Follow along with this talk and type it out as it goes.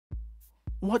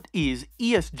What is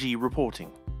ESG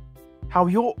reporting? How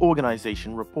your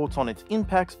organization reports on its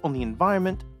impacts on the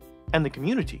environment and the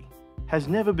community has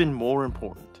never been more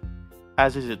important,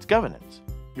 as is its governance,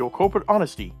 your corporate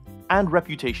honesty, and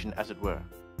reputation, as it were.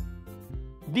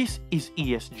 This is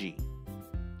ESG.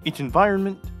 It's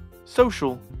environment,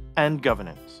 social, and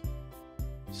governance.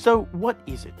 So what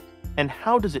is it, and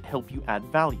how does it help you add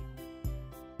value?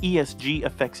 ESG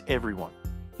affects everyone,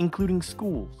 including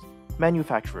schools,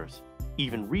 manufacturers,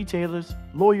 even retailers,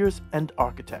 lawyers, and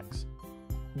architects.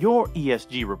 Your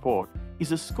ESG report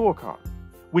is a scorecard,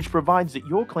 which provides that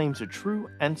your claims are true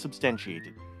and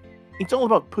substantiated. It's all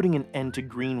about putting an end to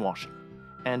greenwashing,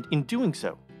 and in doing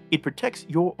so, it protects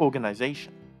your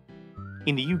organization.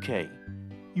 In the UK,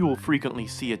 you will frequently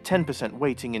see a 10%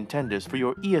 weighting in tenders for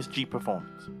your ESG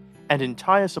performance, and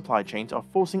entire supply chains are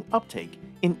forcing uptake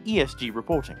in ESG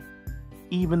reporting.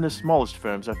 Even the smallest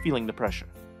firms are feeling the pressure.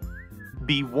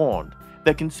 Be warned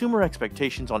that consumer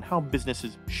expectations on how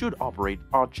businesses should operate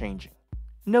are changing.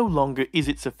 No longer is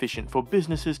it sufficient for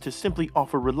businesses to simply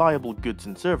offer reliable goods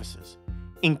and services.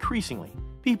 Increasingly,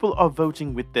 people are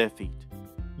voting with their feet.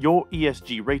 Your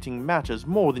ESG rating matters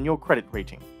more than your credit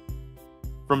rating.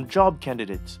 From job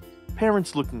candidates,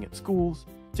 parents looking at schools,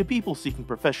 to people seeking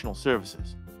professional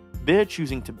services, they're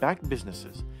choosing to back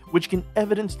businesses which can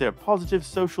evidence their positive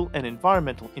social and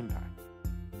environmental impact.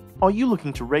 Are you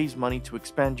looking to raise money to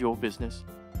expand your business?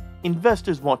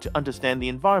 Investors want to understand the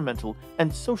environmental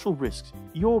and social risks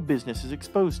your business is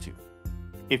exposed to.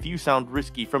 If you sound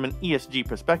risky from an ESG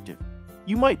perspective,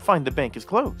 you might find the bank is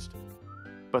closed.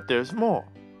 But there's more.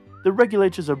 The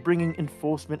regulators are bringing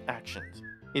enforcement actions,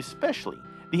 especially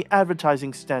the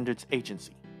Advertising Standards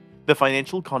Agency, the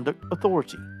Financial Conduct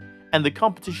Authority, and the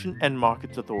Competition and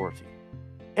Markets Authority.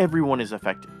 Everyone is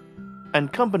affected,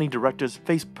 and company directors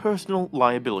face personal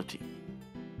liability.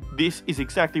 This is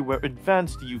exactly where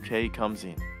Advanced UK comes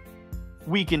in.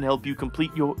 We can help you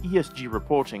complete your ESG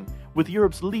reporting with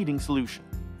Europe's leading solution,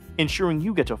 ensuring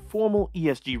you get a formal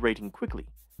ESG rating quickly,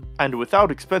 and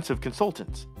without expensive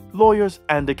consultants, lawyers,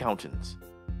 and accountants.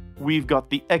 We've got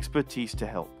the expertise to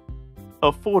help.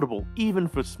 Affordable even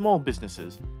for small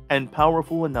businesses, and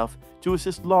powerful enough to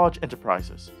assist large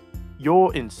enterprises.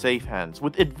 You're in safe hands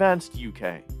with Advanced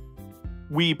UK.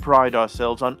 We pride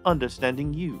ourselves on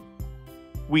understanding you.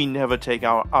 We never take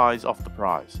our eyes off the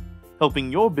prize,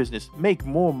 helping your business make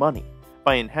more money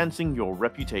by enhancing your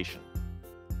reputation.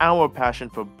 Our passion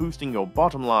for boosting your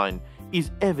bottom line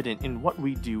is evident in what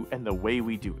we do and the way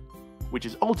we do it, which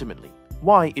is ultimately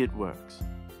why it works.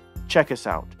 Check us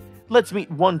out. Let's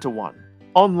meet one-to-one,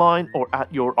 online or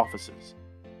at your offices.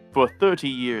 For 30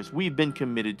 years, we've been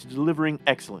committed to delivering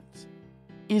excellence.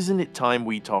 Isn't it time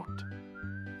we talked?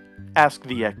 Ask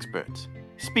the experts.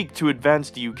 Speak to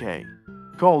Advanced UK.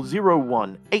 Call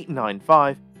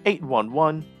 01-895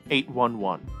 811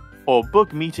 811 or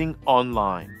book meeting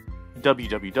online.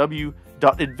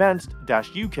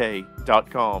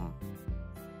 www.advanced-uk.com